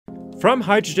From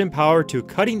hydrogen power to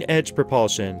cutting-edge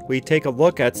propulsion, we take a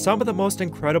look at some of the most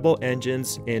incredible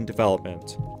engines in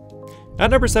development. At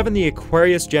number 7, the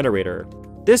Aquarius Generator.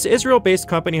 This Israel-based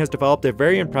company has developed a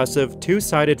very impressive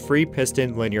two-sided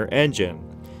free-piston linear engine.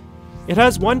 It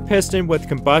has one piston with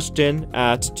combustion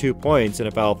at 2 points in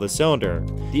a valveless cylinder.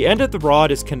 The end of the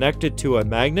rod is connected to a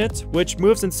magnet, which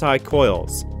moves inside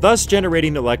coils, thus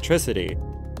generating electricity.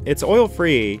 It's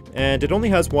oil-free, and it only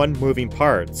has one moving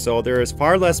part, so there is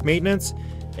far less maintenance,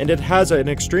 and it has an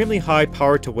extremely high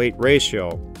power-to-weight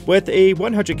ratio, with a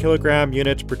 100 kilogram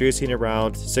unit producing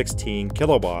around 16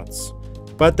 kilowatts.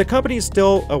 But the company is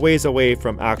still a ways away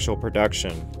from actual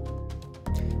production.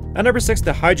 At number 6,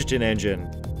 the Hydrogen Engine.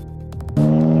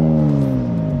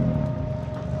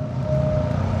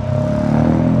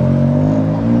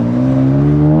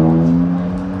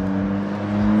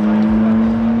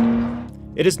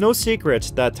 It is no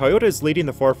secret that Toyota is leading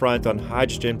the forefront on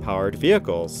hydrogen-powered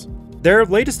vehicles. Their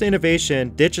latest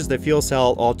innovation ditches the fuel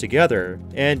cell altogether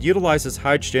and utilizes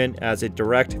hydrogen as a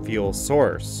direct fuel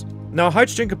source. Now,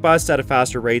 hydrogen combusts at a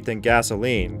faster rate than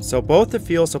gasoline, so both the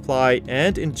fuel supply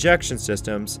and injection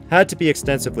systems had to be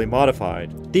extensively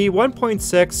modified. The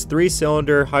 1.6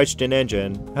 3-cylinder hydrogen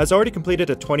engine has already completed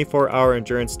a 24-hour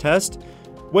endurance test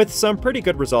with some pretty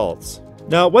good results.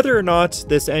 Now, whether or not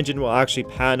this engine will actually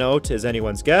pan out is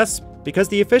anyone's guess, because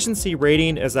the efficiency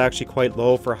rating is actually quite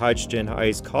low for hydrogen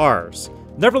ICE cars.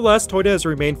 Nevertheless, Toyota has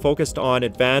remained focused on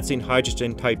advancing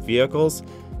hydrogen-type vehicles,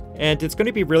 and it's going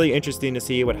to be really interesting to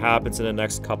see what happens in the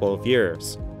next couple of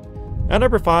years. At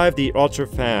number 5, the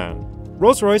UltraFan.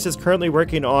 Rolls-Royce is currently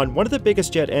working on one of the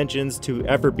biggest jet engines to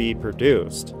ever be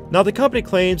produced. Now, the company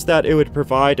claims that it would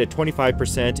provide a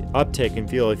 25% uptick in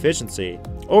fuel efficiency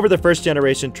over the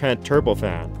first-generation Trent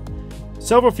turbofan.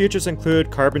 Several features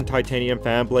include carbon titanium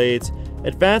fan blades,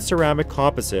 advanced ceramic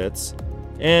composites,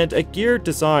 and a geared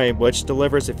design which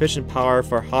delivers efficient power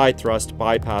for high-thrust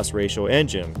bypass ratio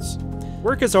engines.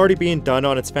 Work is already being done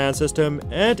on its fan system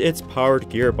and its powered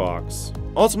gearbox.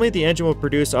 Ultimately, the engine will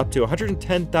produce up to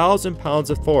 110,000 pounds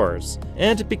of force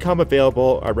and become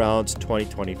available around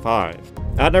 2025.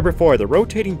 At number 4, the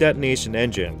Rotating Detonation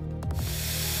Engine.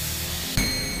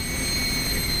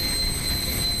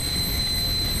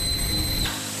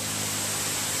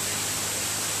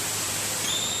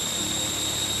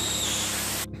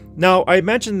 Now, I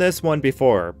mentioned this one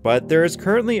before, but there is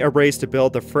currently a race to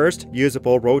build the first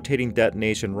usable rotating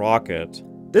detonation rocket.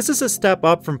 This is a step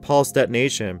up from pulse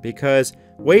detonation because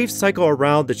waves cycle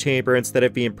around the chamber instead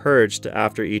of being purged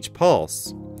after each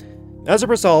pulse. As a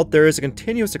result, there is a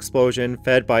continuous explosion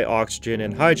fed by oxygen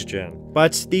and hydrogen,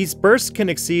 but these bursts can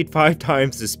exceed 5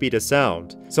 times the speed of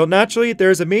sound. So naturally, there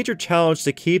is a major challenge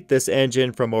to keep this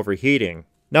engine from overheating.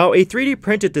 Now, a 3D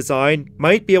printed design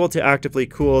might be able to actively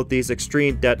cool these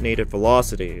extreme detonated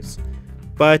velocities,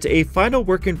 but a final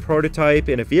working prototype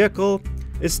in a vehicle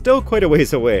is still quite a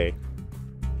ways away.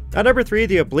 At number 3,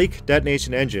 the Oblique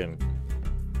Detonation Engine.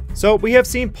 So we have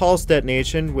seen pulse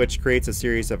detonation, which creates a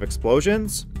series of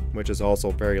explosions, which is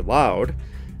also very loud.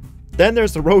 Then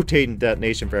there's the rotating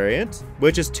detonation variant,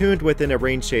 which is tuned within a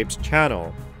ring-shaped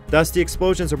channel. Thus the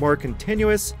explosions are more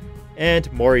continuous and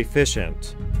more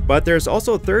efficient. But there's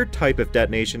also a third type of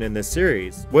detonation in this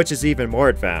series, which is even more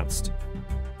advanced.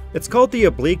 It's called the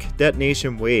Oblique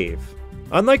Detonation Wave.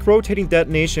 Unlike rotating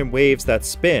detonation waves that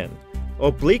spin,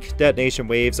 oblique detonation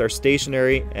waves are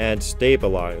stationary and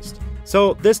stabilized.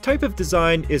 So this type of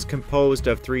design is composed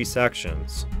of 3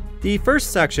 sections. The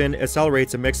first section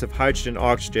accelerates a mix of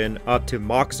hydrogen-oxygen up to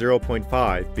Mach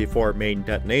 0.5 before main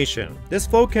detonation. This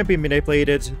flow can be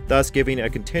manipulated, thus giving a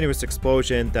continuous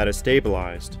explosion that is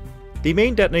stabilized. The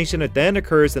main detonation then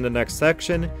occurs in the next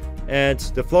section, and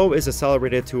the flow is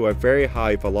accelerated to a very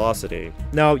high velocity.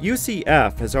 Now,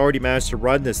 UCF has already managed to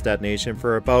run this detonation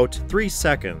for about 3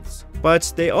 seconds,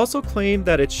 but they also claim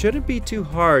that it shouldn't be too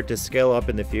hard to scale up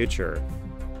in the future.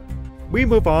 We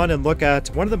move on and look at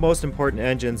one of the most important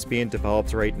engines being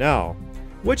developed right now,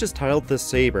 which is titled the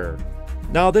Saber.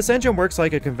 Now, this engine works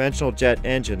like a conventional jet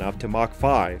engine up to Mach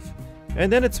 5, and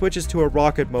then it switches to a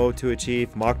rocket mode to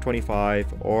achieve Mach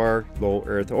 25 or low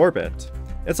Earth orbit.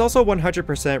 It's also 100%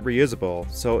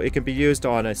 reusable, so it can be used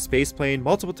on a spaceplane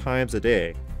multiple times a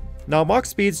day. Now, Mach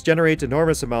speeds generate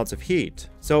enormous amounts of heat,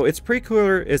 so its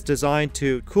precooler is designed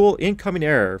to cool incoming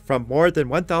air from more than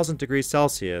 1000 degrees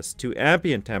Celsius to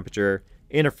ambient temperature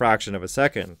in a fraction of a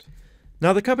second.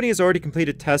 Now, the company has already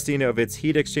completed testing of its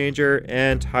heat exchanger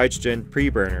and hydrogen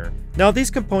preburner. Now,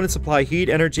 these components supply heat,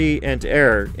 energy, and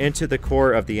air into the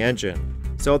core of the engine,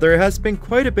 so there has been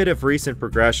quite a bit of recent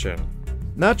progression.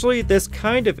 Naturally, this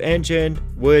kind of engine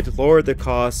would lower the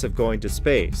cost of going to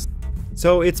space.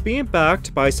 So it's being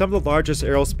backed by some of the largest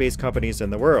aerospace companies in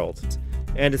the world,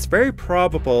 and it's very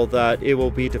probable that it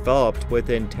will be developed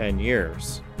within 10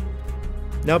 years.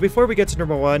 Now before we get to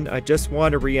number 1, I just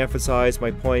want to re-emphasize my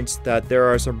point that there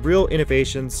are some real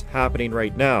innovations happening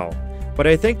right now, but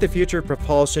I think the future of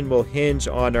propulsion will hinge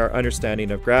on our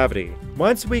understanding of gravity.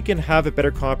 Once we can have a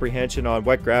better comprehension on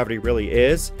what gravity really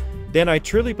is, then I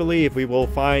truly believe we will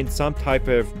find some type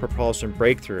of propulsion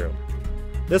breakthrough.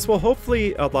 This will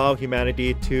hopefully allow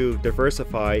humanity to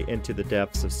diversify into the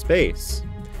depths of space.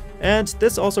 And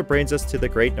this also brings us to the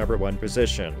great number 1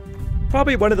 position.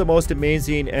 Probably one of the most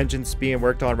amazing engines being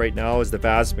worked on right now is the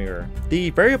Vasmir. The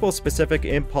Variable Specific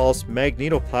Impulse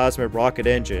Magnetoplasma Rocket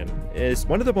Engine is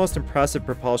one of the most impressive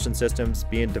propulsion systems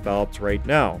being developed right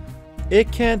now. It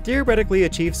can theoretically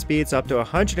achieve speeds up to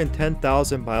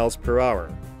 110,000 miles per hour.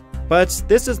 But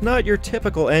this is not your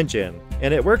typical engine,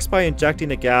 and it works by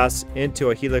injecting a gas into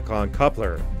a helicon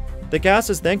coupler. The gas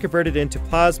is then converted into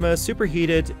plasma,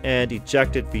 superheated, and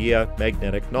ejected via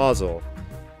magnetic nozzle.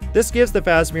 This gives the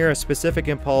Vasmir a specific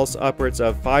impulse upwards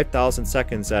of 5,000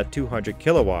 seconds at 200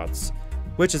 kilowatts,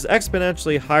 which is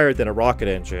exponentially higher than a rocket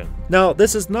engine. Now,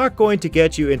 this is not going to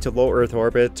get you into low Earth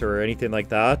orbit or anything like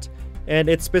that, and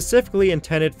it's specifically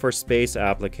intended for space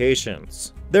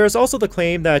applications. There is also the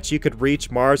claim that you could reach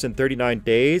Mars in 39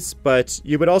 days, but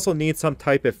you would also need some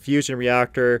type of fusion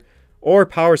reactor or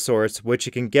power source which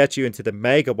can get you into the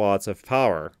megawatts of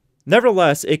power.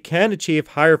 Nevertheless, it can achieve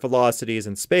higher velocities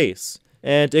in space,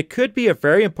 and it could be a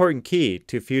very important key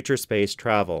to future space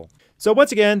travel. So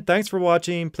once again, thanks for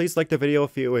watching. Please like the video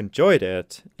if you enjoyed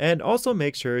it, and also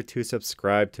make sure to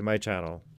subscribe to my channel.